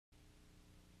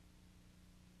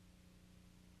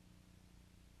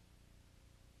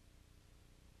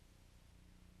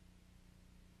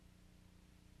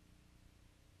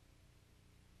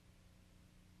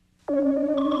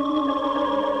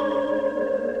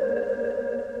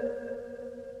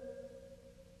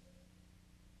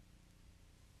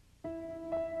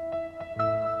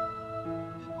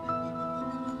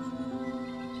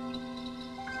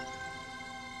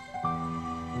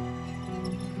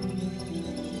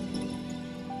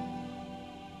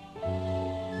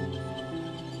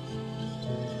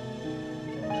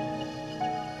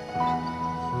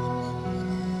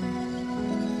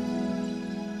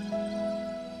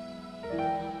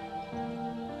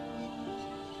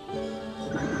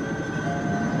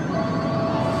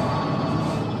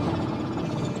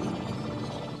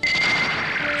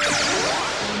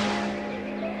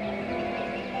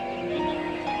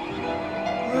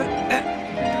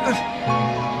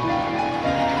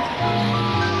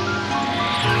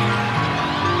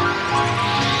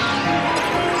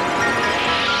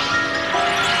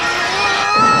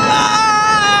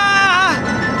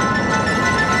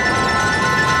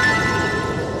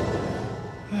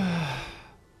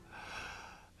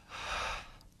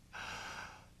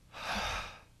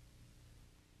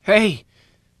Hey,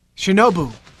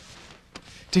 Shinobu.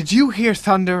 Did you hear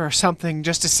thunder or something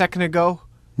just a second ago?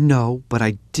 No, but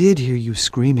I did hear you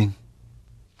screaming.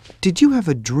 Did you have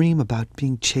a dream about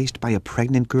being chased by a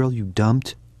pregnant girl you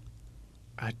dumped?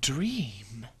 A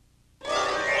dream?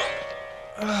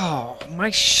 Oh, my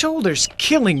shoulder's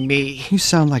killing me. You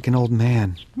sound like an old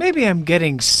man. Maybe I'm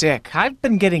getting sick. I've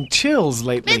been getting chills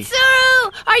lately.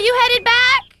 Mitsuru, are you headed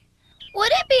back?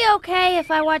 Would it be okay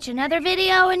if I watch another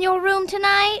video in your room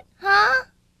tonight, huh?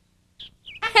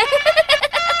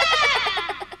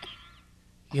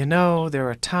 You know, there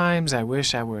are times I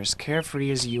wish I were as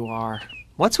carefree as you are.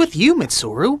 What's with you,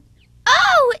 Mitsuru?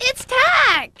 Oh, it's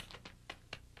Tak!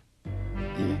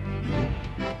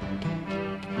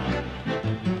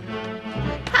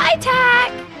 Hi,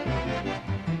 Tak!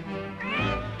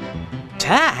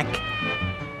 Tak?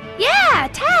 Yeah,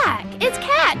 Tak. It's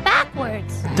cat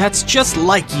backwards. That's just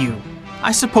like you.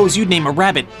 I suppose you'd name a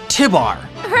rabbit Tibar.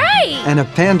 Right! And a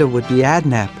panda would be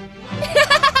Adnap.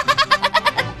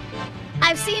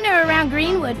 I've seen her around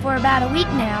Greenwood for about a week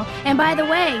now, and by the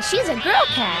way, she's a girl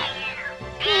cat.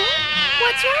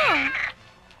 What's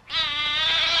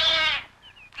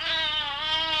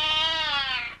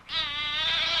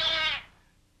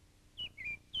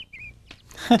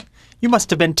wrong? You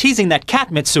must have been teasing that cat,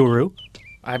 Mitsuru.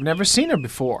 I've never seen her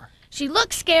before. She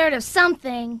looks scared of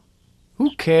something.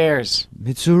 Who cares?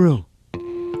 Mitsuru.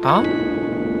 Huh?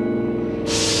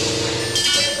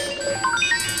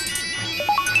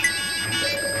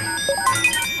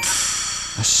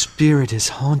 A spirit is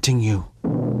haunting you.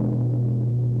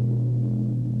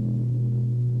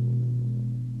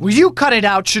 Will you cut it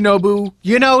out, Shinobu?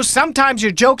 You know, sometimes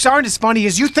your jokes aren't as funny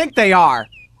as you think they are.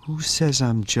 Who says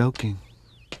I'm joking?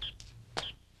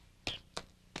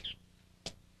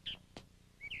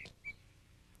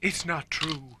 It's not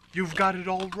true. You've got it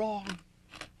all wrong.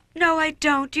 No, I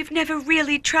don't. You've never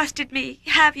really trusted me,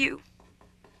 have you?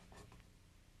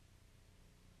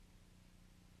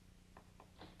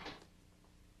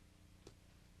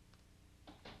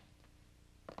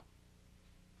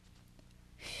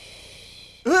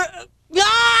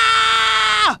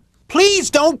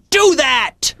 Please don't do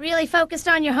that! Really focused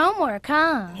on your homework,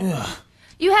 huh?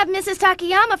 You have Mrs.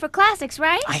 Takayama for classics,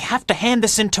 right? I have to hand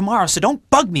this in tomorrow, so don't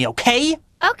bug me, okay?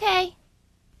 Okay.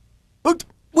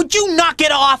 Would you knock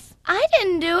it off? I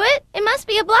didn't do it. It must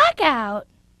be a blackout.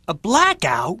 A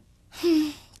blackout?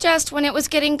 Just when it was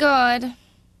getting good.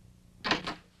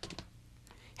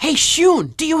 Hey, Shun,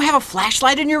 do you have a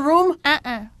flashlight in your room?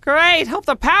 Great, hope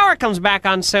the power comes back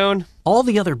on soon. All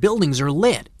the other buildings are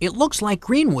lit. It looks like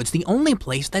Greenwood's the only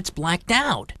place that's blacked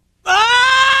out.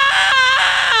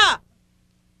 Ah!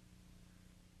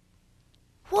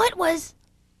 What was...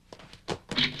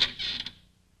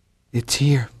 It's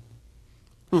here.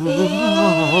 Where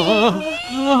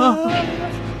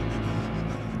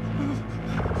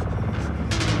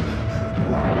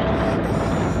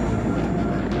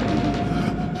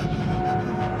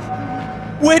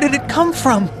did it come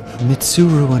from?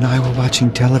 Mitsuru and I were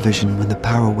watching television when the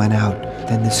power went out.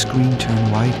 Then the screen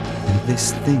turned white, and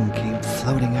this thing came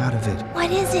floating out of it.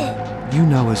 What is it? You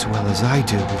know as well as I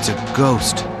do, it's a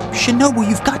ghost. Shinobu,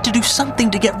 you've got to do something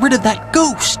to get rid of that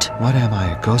ghost. What am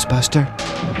I, a Ghostbuster?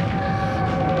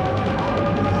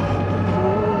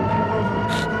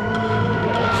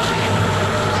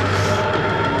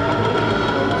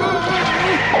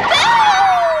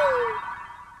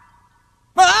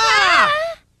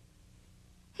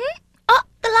 Oh,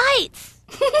 the lights!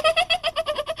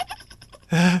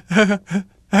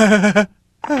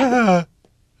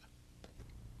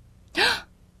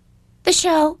 The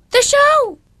show! The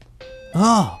show!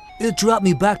 Oh, it dropped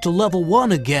me back to level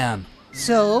 1 again.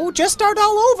 So, just start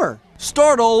all over.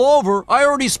 Start all over? I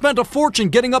already spent a fortune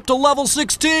getting up to level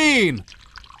 16!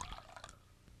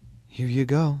 Here you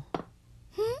go.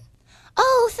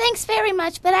 Oh, thanks very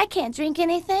much, but I can't drink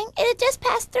anything. It just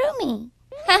passed through me.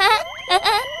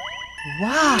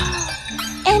 Wow.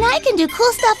 And I can do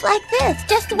cool stuff like this.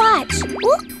 Just watch.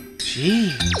 Whoop.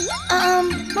 Gee.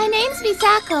 My name's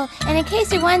Misako, and in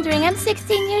case you're wondering, I'm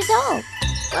 16 years old.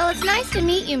 Well, it's nice to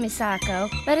meet you, Misako,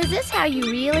 but is this how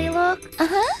you really look?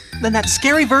 Uh-huh. Then that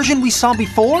scary version we saw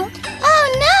before? Oh,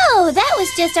 no! That was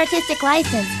just artistic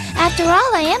license. After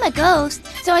all, I am a ghost,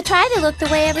 so I try to look the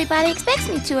way everybody expects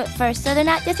me to at first, so they're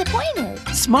not disappointed.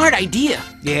 Smart idea.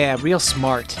 Yeah, real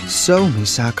smart. So,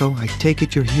 Misako, I take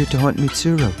it you're here to haunt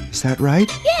Mitsuru. Is that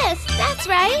right? Yes, that's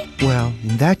right. Well,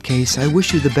 in that case, I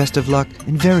wish you the best of luck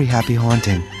and very happy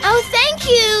haunting. Oh, thank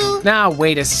you! Now,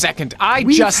 wait a second.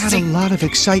 We've just had a lot of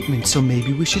excitement, so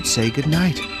maybe we should say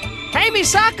goodnight. Hey,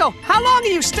 Misako, how long are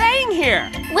you staying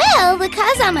here? Well,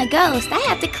 because I'm a ghost, I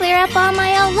have to clear up all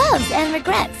my old loves and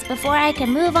regrets before I can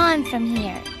move on from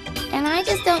here. And I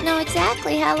just don't know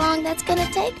exactly how long that's gonna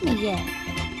take me yet.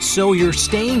 So you're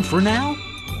staying for now?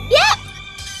 Yep!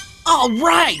 All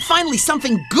right, finally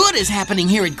something good is happening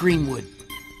here at Greenwood.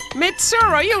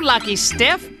 Mitsuru, you lucky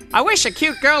stiff. I wish a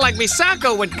cute girl like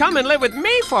Misako would come and live with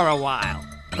me for a while.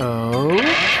 Oh?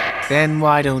 Then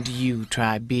why don't you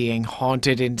try being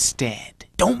haunted instead?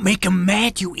 Don't make him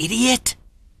mad, you idiot!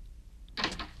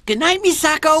 Good night,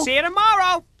 Misako. See you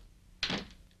tomorrow.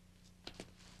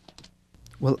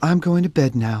 Well, I'm going to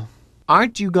bed now.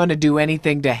 Aren't you gonna do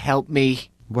anything to help me?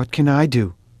 What can I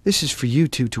do? This is for you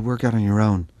two to work out on your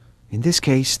own. In this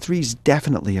case, three's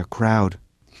definitely a crowd.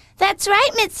 That's right,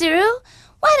 Mitsuru.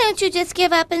 Why don't you just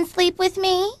give up and sleep with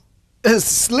me?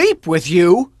 Sleep with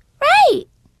you? Right.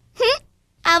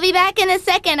 I'll be back in a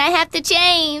second. I have to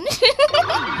change.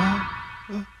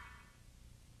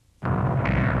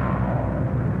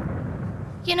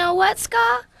 You know what,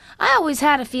 Ska? I always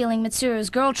had a feeling Mitsuru's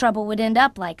girl trouble would end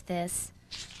up like this.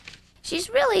 She's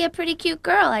really a pretty cute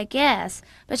girl, I guess,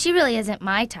 but she really isn't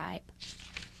my type.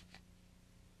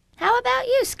 How about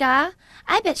you, Ska?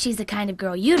 I bet she's the kind of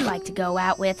girl you'd like to go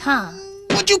out with, huh?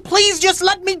 Would you please just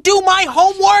let me do my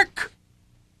homework?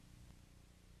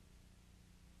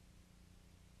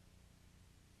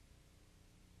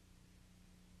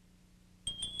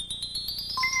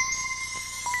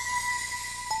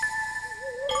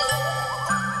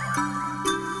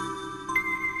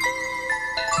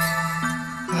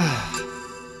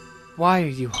 Why are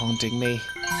you haunting me?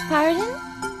 Pardon?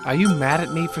 Are you mad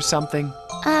at me for something?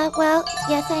 Well,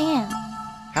 yes I am.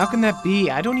 How can that be?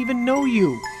 I don't even know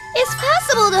you. It's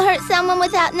possible to hurt someone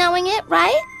without knowing it,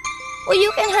 right? Well,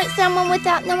 you can hurt someone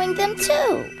without knowing them,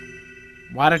 too.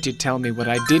 Why don't you tell me what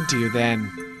I did to you then?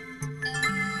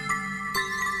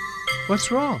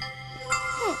 What's wrong?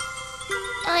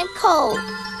 I'm cold.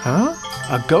 Huh?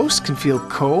 A ghost can feel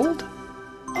cold?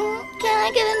 Can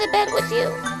I get into bed with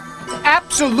you?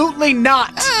 Absolutely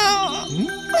not!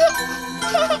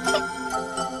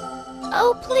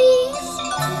 Oh, please.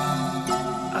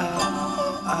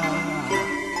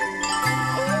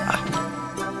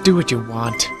 Do what you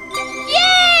want.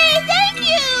 Yay! Thank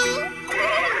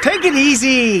you! Take it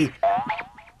easy!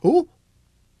 Oh?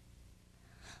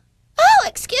 Oh,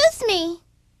 excuse me.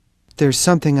 There's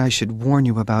something I should warn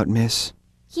you about, miss.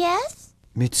 Yes?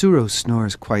 Mitsuru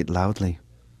snores quite loudly.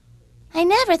 I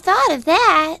never thought of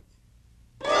that.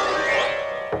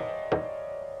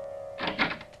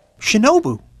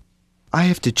 Shinobu, I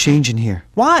have to change in here.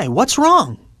 why? What's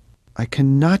wrong? I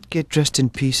cannot get dressed in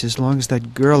peace as long as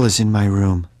that girl is in my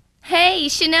room. Hey,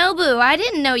 Shinobu, I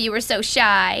didn't know you were so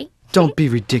shy. Don't be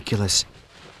ridiculous.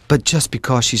 But just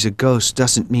because she's a ghost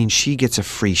doesn't mean she gets a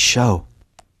free show.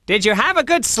 Did you have a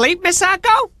good sleep,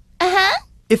 Misako? Uh-huh.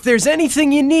 If there's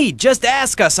anything you need, just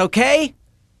ask us, okay?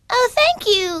 Oh, thank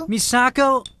you.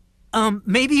 Misako,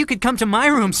 maybe you could come to my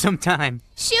room sometime.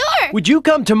 Sure. Would you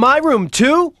come to my room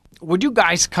too? Would you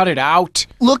guys cut it out?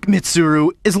 Look, Mitsuru,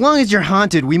 as long as you're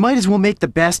haunted, we might as well make the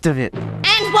best of it.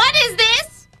 And what is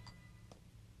this?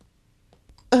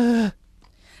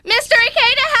 Mr.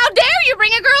 Ikeda, how dare you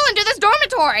bring a girl into this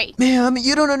dormitory? Ma'am,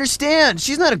 you don't understand.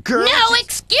 She's not a girl. No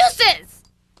excuses!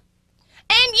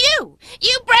 And you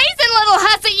brazen little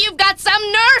hussy, you've got some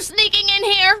nerve sneaking in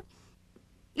here.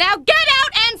 Now get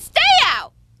out and stay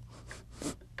out!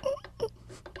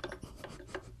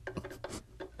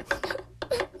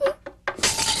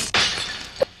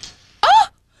 Oh!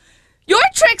 Your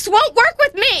tricks won't work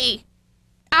with me!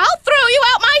 I'll throw you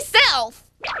out myself!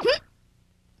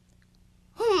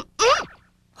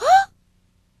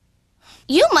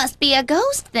 You must be a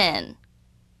ghost, then.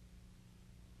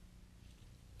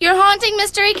 You're haunting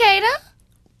Mr. Ikeda?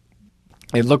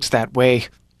 It looks that way.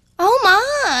 Oh,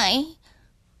 my.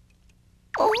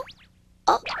 Oh.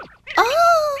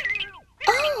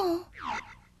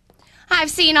 I've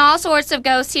seen all sorts of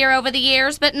ghosts here over the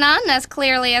years, but none as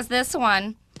clearly as this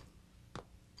one.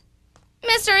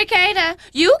 Mr. Ikeda,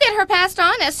 you get her passed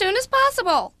on as soon as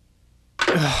possible.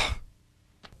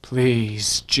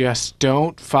 Please, just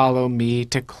don't follow me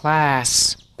to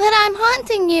class. But I'm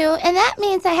haunting you, and that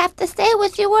means I have to stay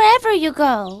with you wherever you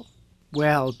go.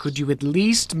 Well, could you at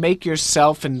least make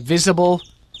yourself invisible?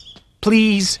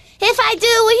 Please? If I do,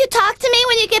 will you talk to me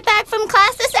when you get back from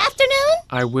class this afternoon?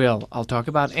 I will. I'll talk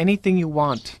about anything you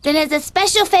want. Then as a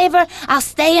special favor, I'll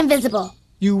stay invisible.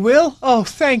 You will? Oh,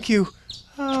 thank you.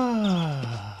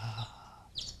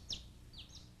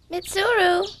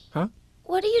 Mitsuru. Huh?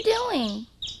 What are you doing?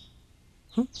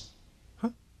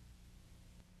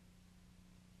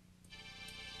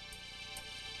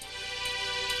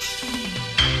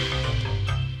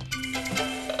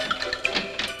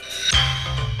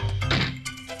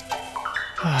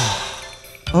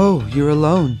 Oh, you're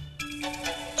alone.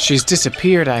 She's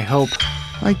disappeared, I hope.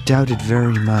 I doubt it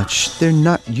very much. They're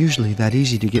not usually that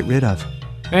easy to get rid of.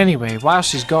 Anyway, while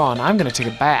she's gone, I'm gonna take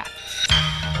a bath.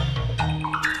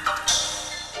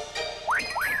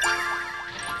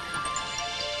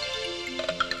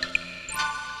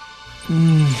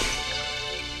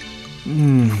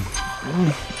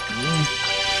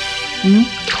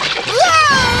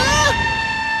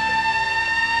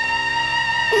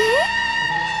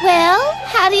 Well,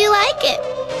 how do you like it?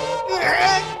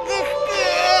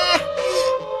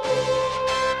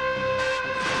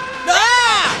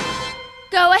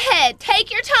 Go ahead, take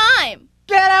your time.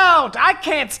 Get out! I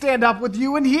can't stand up with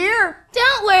you in here!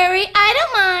 Don't worry, I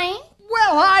don't mind.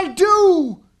 Well, I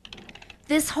do!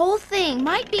 This whole thing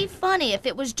might be funny if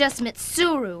it was just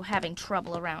Mitsuru having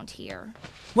trouble around here.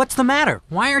 What's the matter?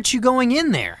 Why aren't you going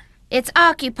in there? It's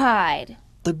occupied.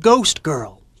 The ghost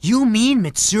girl. You mean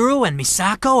Mitsuru and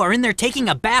Misako are in there taking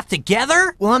a bath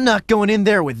together? Well, I'm not going in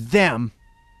there with them.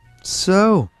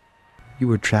 So, you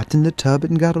were trapped in the tub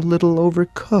and got a little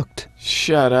overcooked.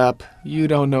 Shut up. You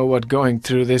don't know what going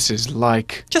through this is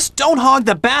like. Just don't hog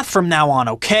the bath from now on,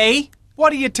 okay?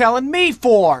 What are you telling me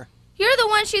for? You're the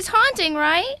one she's haunting,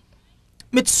 right?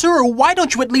 Mitsuru, why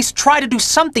don't you at least try to do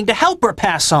something to help her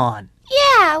pass on?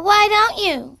 Yeah, why don't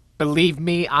you? Believe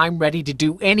me, I'm ready to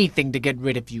do anything to get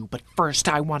rid of you, but first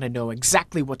I want to know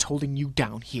exactly what's holding you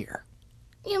down here.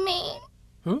 You mean?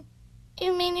 Huh?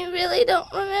 You mean you really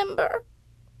don't remember?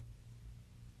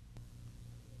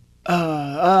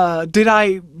 Did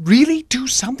I really do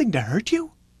something to hurt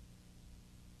you?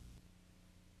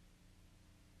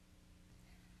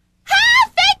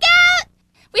 Fake out!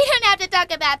 We don't have to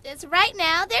talk about this right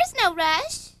now. There's no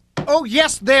rush. Oh,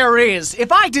 yes, there is.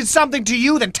 If I did something to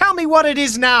you, then tell me what it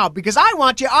is now, because I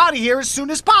want you out of here as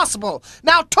soon as possible.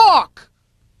 Now talk!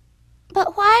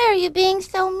 But why are you being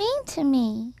so mean to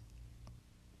me?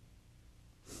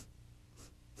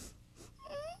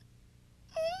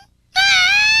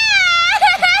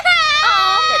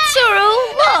 Oh, Mitsuru,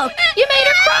 look! You made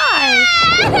her cry!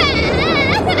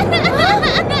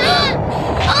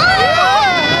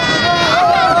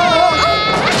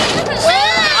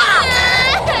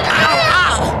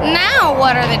 Now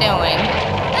what are they doing?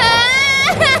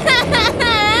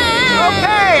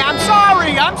 Okay, I'm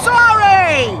sorry! I'm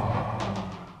sorry!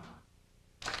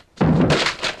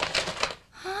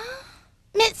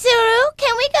 Mitsuru,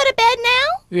 can we go to bed now?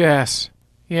 Yes.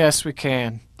 Yes, we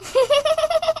can.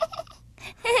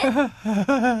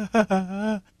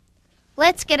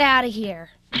 Let's get out of here.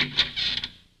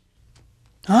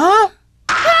 Huh?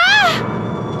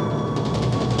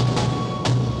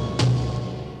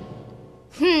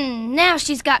 Now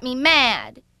she's got me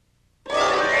mad.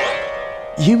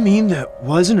 You mean that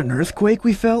wasn't an earthquake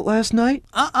we felt last night?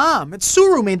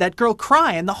 Mitsuru made that girl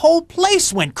cry and the whole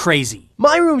place went crazy.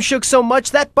 My room shook so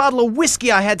much that bottle of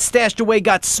whiskey I had stashed away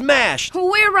got smashed.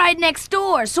 We're right next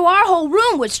door, so our whole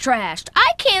room was trashed.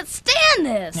 I can't stand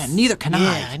this. Yeah, neither can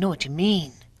I. I know what you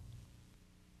mean.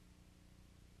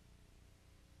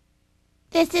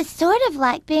 This is sort of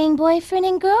like being boyfriend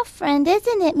and girlfriend,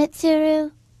 isn't it,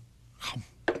 Mitsuru?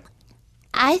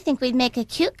 I think we'd make a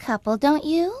cute couple, don't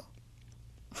you?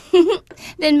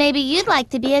 Then maybe you'd like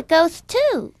to be a ghost,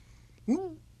 too.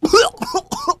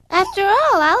 After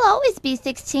all, I'll always be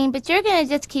 16, but you're gonna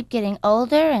just keep getting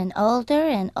older and older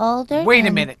and older. Wait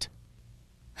a minute.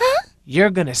 Huh? You're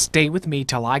gonna stay with me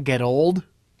till I get old?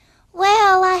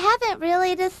 Well, I haven't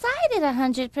really decided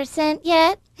 100%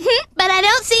 yet. But I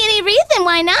don't see any reason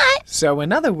why not. So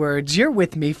in other words, you're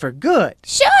with me for good.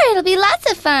 Sure, it'll be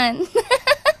lots of fun.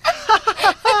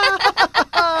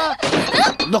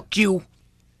 Look, you.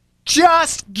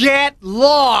 Just get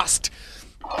lost.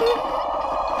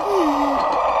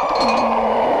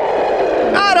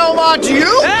 I don't want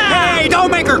you. Hey, don't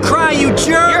make her cry, you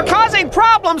jerk! You're causing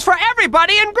problems for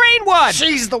everybody in Greenwood!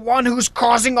 She's the one who's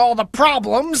causing all the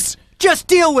problems. Just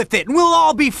deal with it and we'll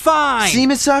all be fine! See,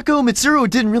 Misako, Mitsuru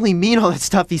didn't really mean all that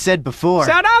stuff he said before.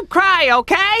 So don't cry,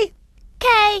 okay?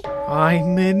 Okay.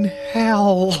 I'm in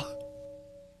hell.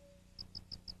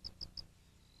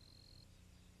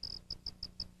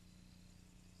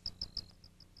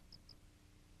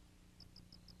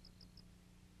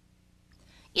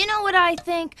 You know what I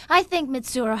think? I think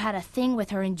Mitsuru had a thing with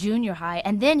her in junior high,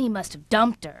 and then he must have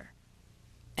dumped her.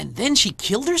 And then she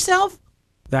killed herself?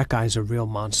 That guy's a real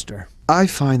monster. I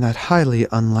find that highly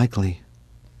unlikely.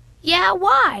 Yeah,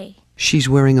 why? She's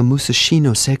wearing a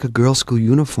Musashino Seika girls' school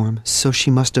uniform, so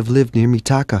she must have lived near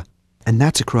Mitaka. And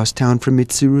that's across town from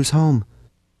Mitsuru's home.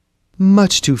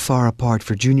 Much too far apart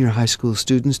for junior high school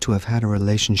students to have had a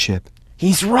relationship.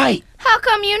 He's right. How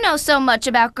come you know so much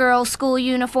about girls' school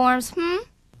uniforms,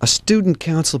 A student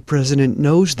council president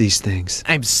knows these things.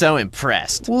 I'm so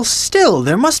impressed. Well, still,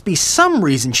 there must be some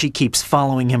reason she keeps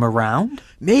following him around.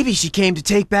 Maybe she came to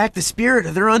take back the spirit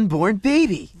of their unborn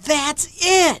baby. That's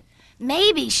it.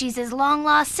 Maybe she's his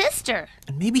long-lost sister.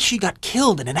 And maybe she got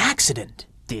killed in an accident.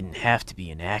 Didn't have to be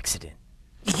an accident.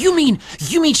 You mean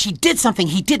she did something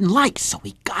he didn't like, so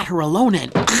he got her alone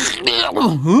and...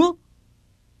 Huh?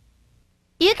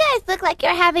 You guys look like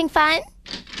you're having fun.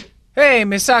 Hey,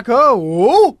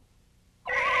 Misako.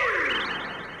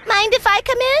 Mind if I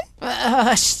come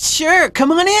in? Sure,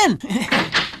 come on in.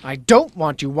 I don't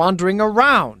want you wandering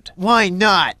around. Why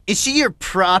not? Is she your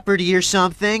property or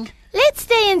something? Let's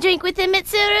stay and drink with him,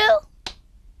 Mitsuru.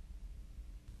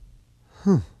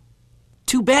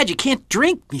 Too bad you can't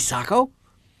drink, Misako.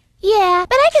 Yeah,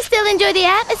 but I can still enjoy the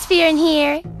atmosphere in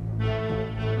here.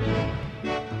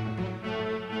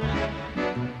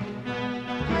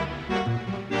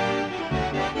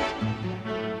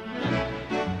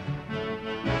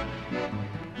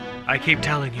 I keep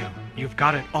telling you, you've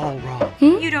got it all wrong.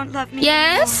 You don't love me.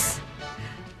 Yes? Anymore.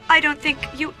 I don't think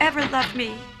you ever loved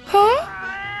me. Huh?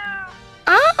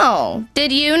 Oh,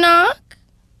 did you knock?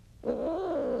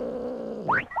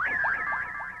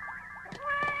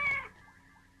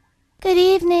 Good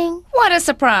evening. What a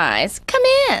surprise. Come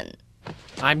in.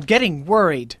 I'm getting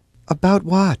worried. About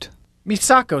what?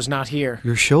 Misako's not here.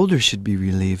 Your shoulders should be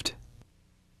relieved.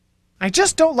 I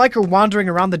just don't like her wandering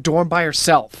around the dorm by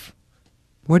herself.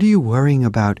 What are you worrying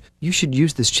about? You should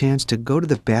use this chance to go to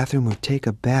the bathroom or take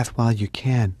a bath while you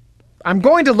can. I'm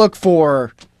going to look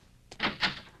for...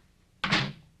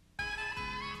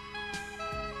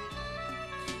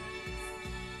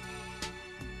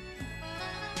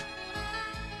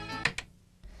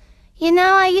 You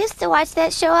know, I used to watch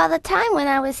that show all the time when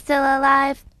I was still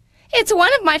alive. It's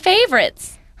one of my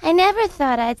favorites. I never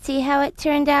thought I'd see how it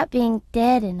turned out being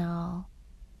dead and all.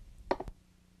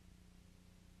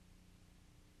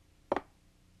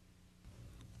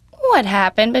 What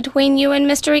happened between you and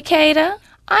Mr. Ikeda?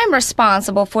 I'm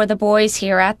responsible for the boys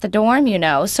here at the dorm, you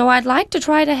know, so I'd like to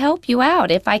try to help you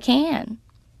out if I can.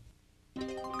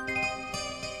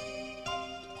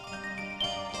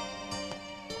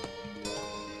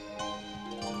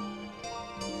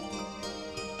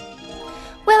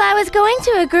 Well, I was going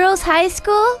to a girls' high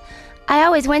school. I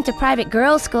always went to private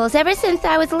girls' schools ever since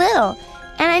I was little,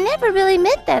 and I never really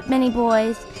met that many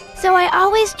boys. So I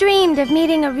always dreamed of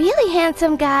meeting a really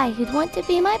handsome guy who'd want to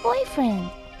be my boyfriend.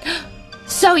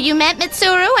 So you met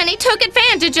Mitsuru and he took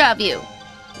advantage of you?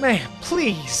 Man,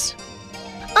 please.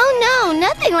 Oh no,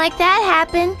 nothing like that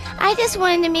happened. I just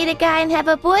wanted to meet a guy and have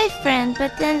a boyfriend,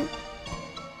 but then...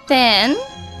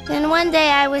 Then one day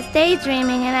I was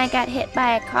daydreaming and I got hit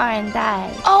by a car and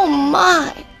died. Oh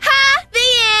my! Ha! The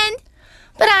end!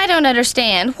 But I don't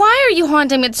understand. Why are you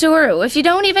haunting Mitsuru if you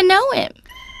don't even know him?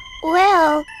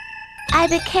 Well, I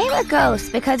became a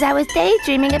ghost because I was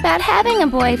daydreaming about having a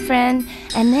boyfriend,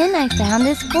 and then I found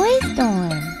this boys'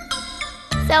 dorm.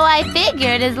 So I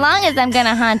figured as long as I'm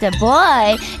gonna haunt a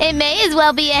boy, it may as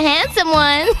well be a handsome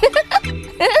one.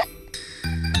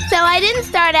 So I didn't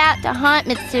start out to haunt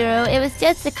Mitsuru, it was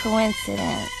just a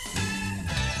coincidence.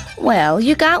 Well,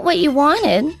 you got what you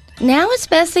wanted. Now it's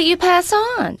best that you pass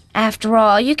on. After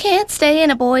all, you can't stay in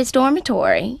a boys'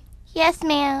 dormitory. Yes,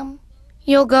 ma'am.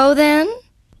 You'll go then?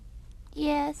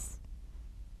 Yes.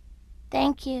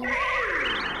 Thank you.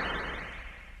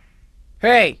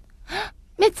 Hey!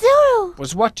 Mitsuru!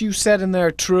 Was what you said in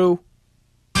there true?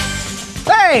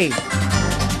 Hey!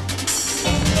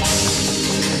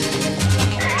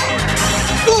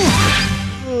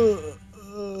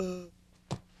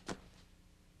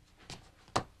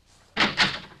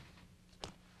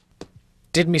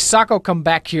 Did Misako come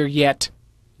back here yet?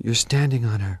 You're standing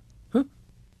on her. Huh?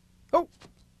 Oh!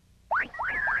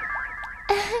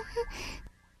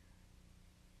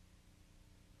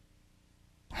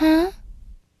 Huh?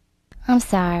 I'm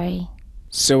sorry.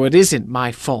 So it isn't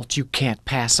my fault you can't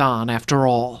pass on after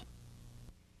all.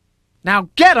 Now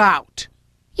get out!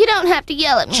 You don't have to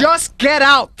yell at me. Just get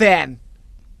out then!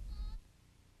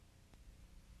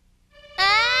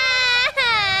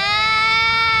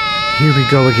 Here we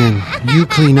go again. You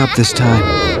clean up this time.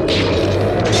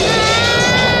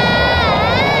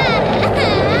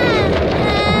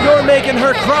 You're making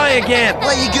her cry again.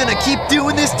 What, you gonna keep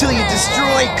doing this till you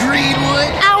destroy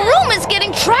Greenwood? Our room is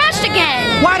getting trashed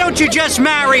again! Why don't you just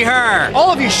marry her?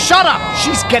 All of you shut up!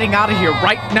 She's getting out of here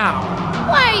right now!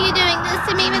 Why are you doing this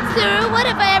to me, Mitsuru? What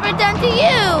have I ever done to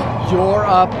you? You're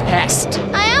a pest.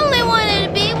 I only wanted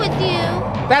to be with you.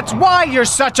 That's why you're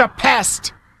such a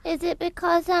pest! Is it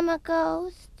because I'm a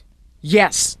ghost?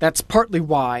 Yes, that's partly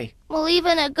why. Well,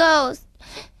 even a ghost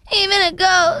likes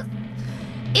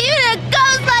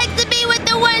to be with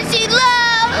the one she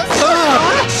loves!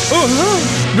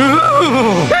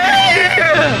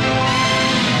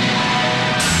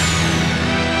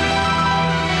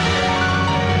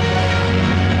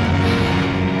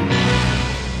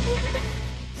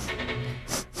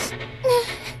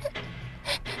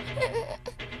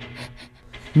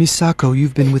 Misako,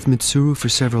 you've been with Mitsuru for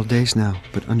several days now,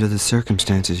 but under the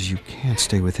circumstances, you can't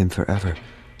stay with him forever.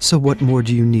 So what more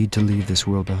do you need to leave this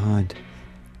world behind?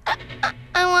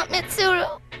 I want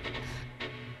Mitsuru.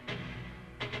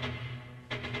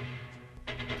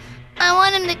 I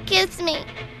want him to kiss me.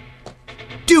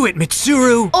 Do it,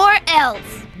 Mitsuru! Or else.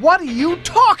 What are you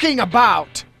talking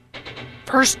about?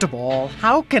 First of all,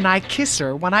 how can I kiss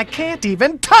her when I can't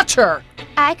even touch her?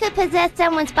 I could possess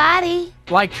someone's body.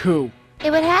 Like who? It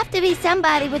would have to be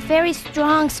somebody with very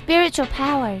strong spiritual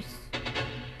powers.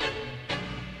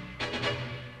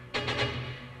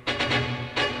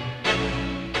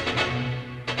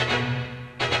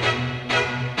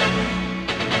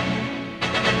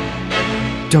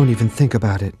 Don't even think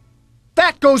about it.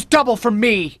 That goes double for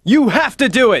me! You have to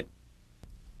do it!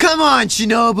 Come on,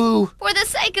 Shinobu! For the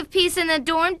sake of peace in the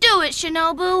dorm, do it,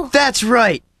 Shinobu! That's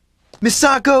right!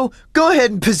 Misako, go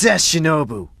ahead and possess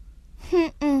Shinobu.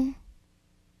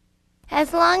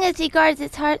 As long as he guards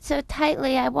his heart so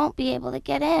tightly, I won't be able to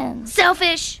get in.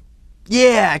 Selfish!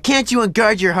 Yeah, can't you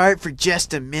unguard your heart for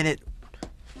just a minute?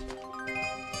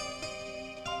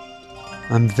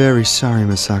 I'm very sorry,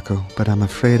 Misako, but I'm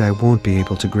afraid I won't be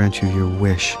able to grant you your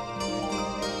wish.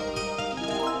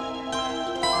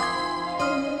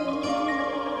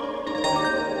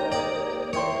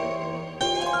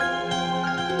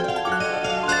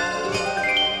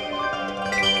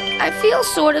 I feel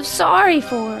sort of sorry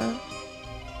for her.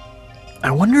 I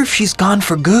wonder if she's gone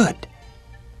for good.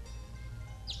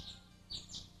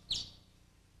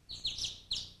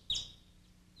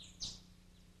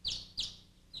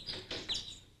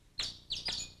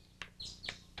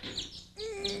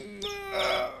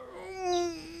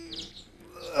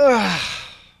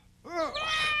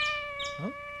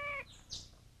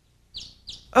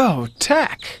 Oh,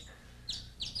 Tack.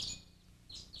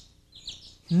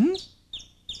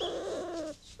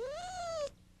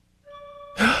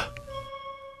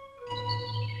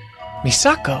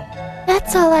 Misako.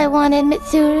 That's all I wanted,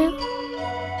 Mitsuru.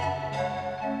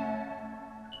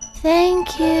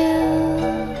 Thank you.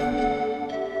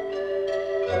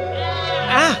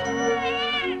 Ah!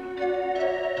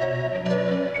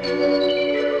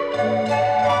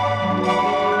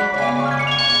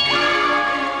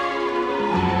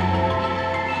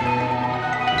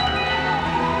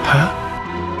 Huh?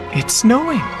 It's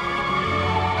snowing.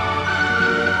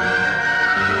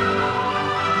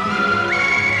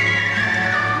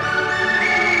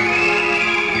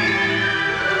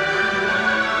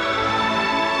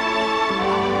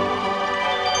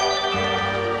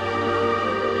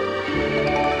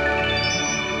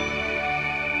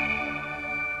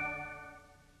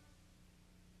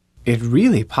 It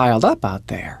really piled up out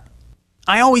there.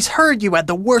 I always heard you had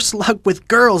the worst luck with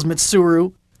girls,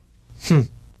 Mitsuru.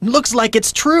 Looks like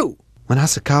it's true. When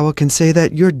Asakawa can say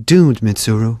that, you're doomed,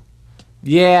 Mitsuru.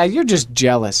 Yeah, you're just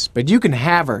jealous, but you can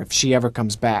have her if she ever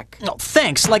comes back. Oh,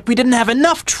 thanks, like we didn't have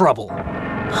enough trouble.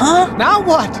 Huh? Now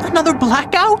what? Another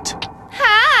blackout?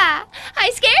 Ha!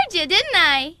 I scared you, didn't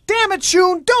I? Damn it,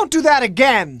 Shun, don't do that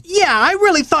again! Yeah, I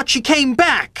really thought she came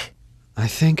back. I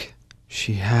think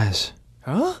she has.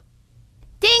 Huh?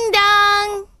 Ding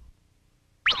dong!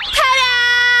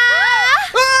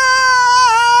 Ta-da!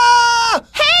 Ah!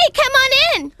 Hey, come on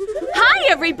in! Hi,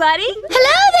 everybody!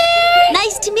 Hello there!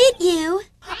 Nice to meet you.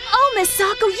 Oh,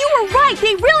 Misako, you were right.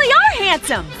 They really are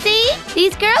handsome. See?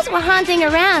 These girls were haunting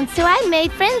around, so I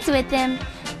made friends with them.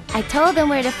 I told them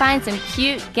where to find some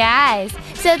cute guys,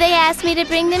 so they asked me to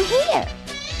bring them here.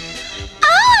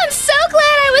 Oh, I'm so glad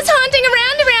I was haunting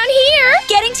around here!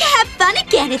 Getting to have fun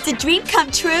again. It's a dream come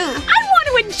true. I want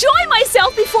to enjoy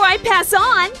myself before I pass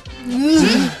on.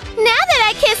 Now that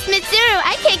I kissed Mitsuru,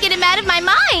 I can't get him out of my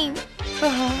mind.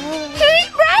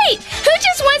 Right! Who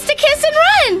just wants to kiss and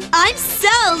run? I'm so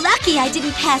lucky I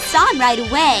didn't pass on right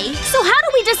away. So how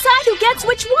do we decide who gets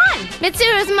which one?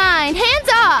 Mitsuru's mine. Hands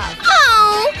off.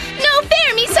 Oh, no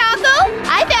fair, Misako.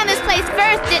 I found this place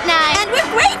first, didn't I? And we're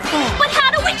grateful. But how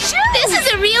do we choose? This is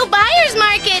a real buyer's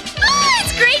market. Oh,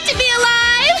 it's great to be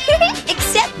alive.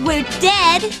 Except we're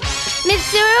dead.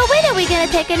 Mitsuru, when are we gonna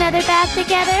take another bath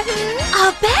together? A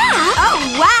bath? Oh,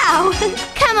 wow.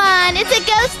 Come on, it's a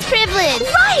ghost privilege.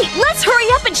 Right, let's hurry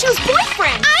up and choose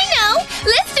boyfriend. I know.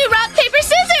 Let's do rock,